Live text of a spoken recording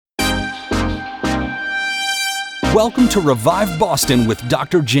Welcome to Revive Boston with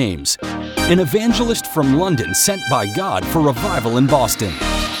Dr. Jaymz, an evangelist from London sent by God for revival in Boston.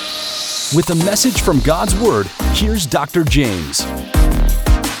 With a message from God's Word, here's Dr. Jaymz.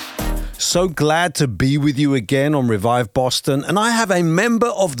 So glad to be with you again on Revive Boston, and I have a member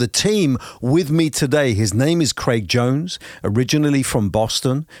of the team with me today. His name is Craig Jones, originally from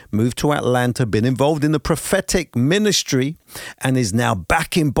Boston, moved to Atlanta, been involved in the prophetic ministry, and is now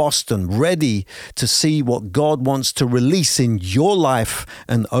back in Boston, ready to see what God wants to release in your life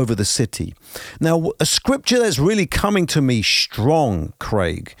and over the city. Now, a scripture that's really coming to me strong,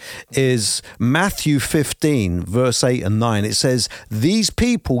 Craig, is Matthew 15, verse 8 and 9. It says, "These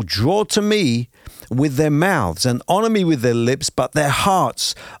people draw to me with their mouths and honor me with their lips, but their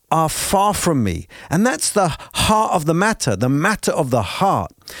hearts are far from me." And that's the heart of the matter of the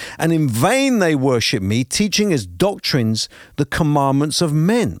heart. "And in vain they worship me, teaching as doctrines the commandments of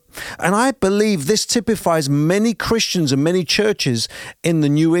men." And I believe this typifies many Christians and many churches in the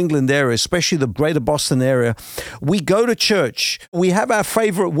New England area, especially the greater Boston area. We go to church, we have our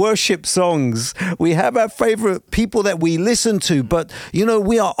favorite worship songs, we have our favorite people that we listen to, but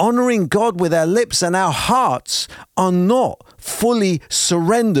we are honoring God with our lips and our hearts are not fully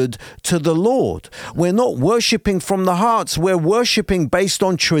surrendered to the Lord. We're not worshiping from the hearts. We're worshiping based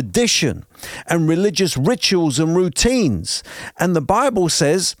on tradition and religious rituals and routines. And the Bible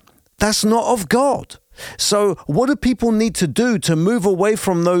says that's not of God. So what do people need to do to move away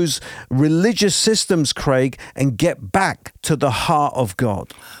from those religious systems, Craig, and get back to the heart of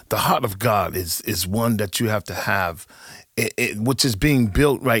God? The heart of God is one that you have to have, which is being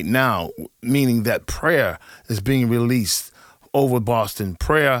built right now, meaning that prayer is being released over Boston.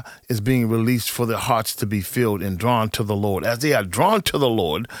 Prayer is being released for their hearts to be filled and drawn to the Lord. As they are drawn to the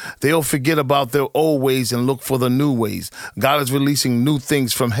Lord, they'll forget about their old ways and look for the new ways. God is releasing new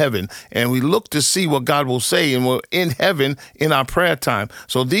things from heaven, and we look to see what God will say, and we're in heaven in our prayer time.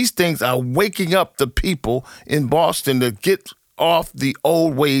 So these things are waking up the people in Boston to get off the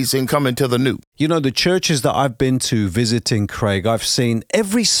old ways and come into the new. The churches that I've been to visiting, Craig, I've seen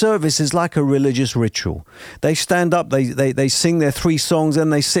every service is like a religious ritual. They stand up, they sing their 3 songs,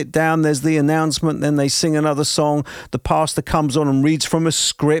 and they sit down, there's the announcement, then they sing another song, the pastor comes on and reads from a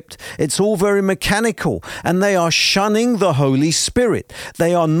script. It's all very mechanical, and they are shunning the Holy Spirit.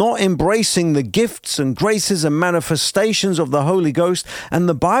 They are not embracing the gifts and graces and manifestations of the Holy Ghost. And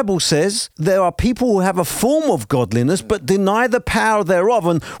the Bible says there are people who have a form of godliness but deny the power thereof,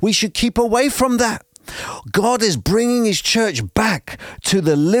 and we should keep away from that. God is bringing his church back to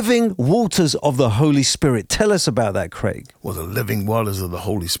the living waters of the Holy Spirit. Tell us about that, Craig. Well, the living waters of the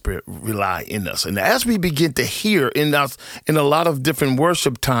Holy Spirit rely in us. And as we begin to hear in a lot of different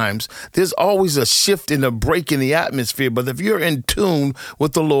worship times, there's always a shift and a break in the atmosphere. But if you're in tune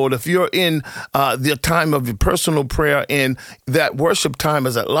with the Lord, if you're in the time of your personal prayer, and that worship time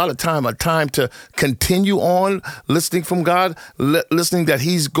is a time to continue on listening from God, listening that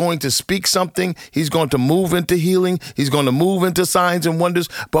he's going to speak something, he's going to move into healing, he's going to move into signs and wonders,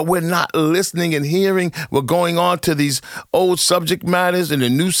 but we're not listening and hearing. We're going on to these old subject matters and the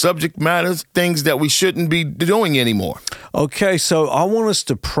new subject matters, things that we shouldn't be doing anymore. Okay, so I want us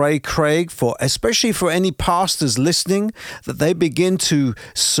to pray, Craig, especially for any pastors listening, that they begin to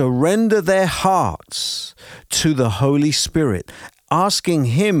surrender their hearts to the Holy Spirit, asking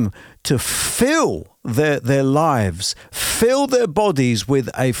him to fill their lives, fill their bodies with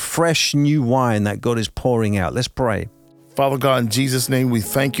a fresh new wine that God is pouring out. Let's pray. Father God, in Jesus' name, we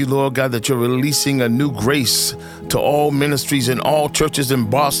thank you, Lord God, that you're releasing a new grace to all ministries and all churches in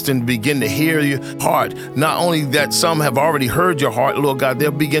Boston. Begin to hear your heart. Not only that some have already heard your heart, Lord God, they'll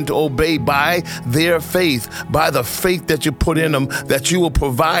begin to obey by their faith, by the faith that you put in them, that you will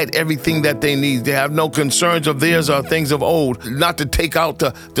provide everything that they need. They have no concerns of theirs or things of old, not to take out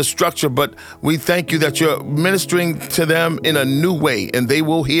the structure, but we thank you that you're ministering to them in a new way, and they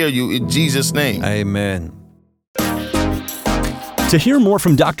will hear you in Jesus' name. Amen. To hear more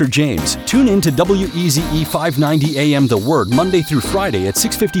from Dr. Jaymz, tune in to WEZE 590 AM The Word Monday through Friday at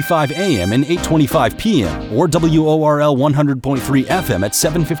 6:55 AM and 8:25 PM, or WORL 100.3 FM at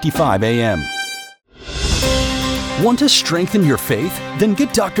 7:55 AM. Want to strengthen your faith? Then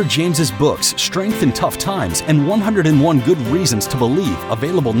get Dr. Jaymz's books, Strength in Tough Times and 101 Good Reasons to Believe,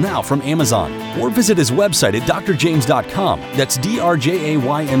 available now from Amazon. Or visit his website at drjaymz.com. That's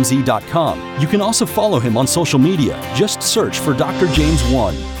drjaymz.com. You can also follow him on social media. Just search for Dr. Jaymz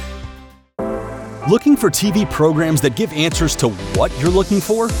 1. Looking for TV programs that give answers to what you're looking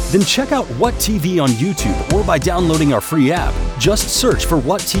for? Then check out What TV on YouTube or by downloading our free app. Just search for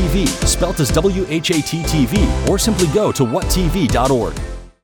What TV, spelt as WHAT TV, or simply go to whattv.org.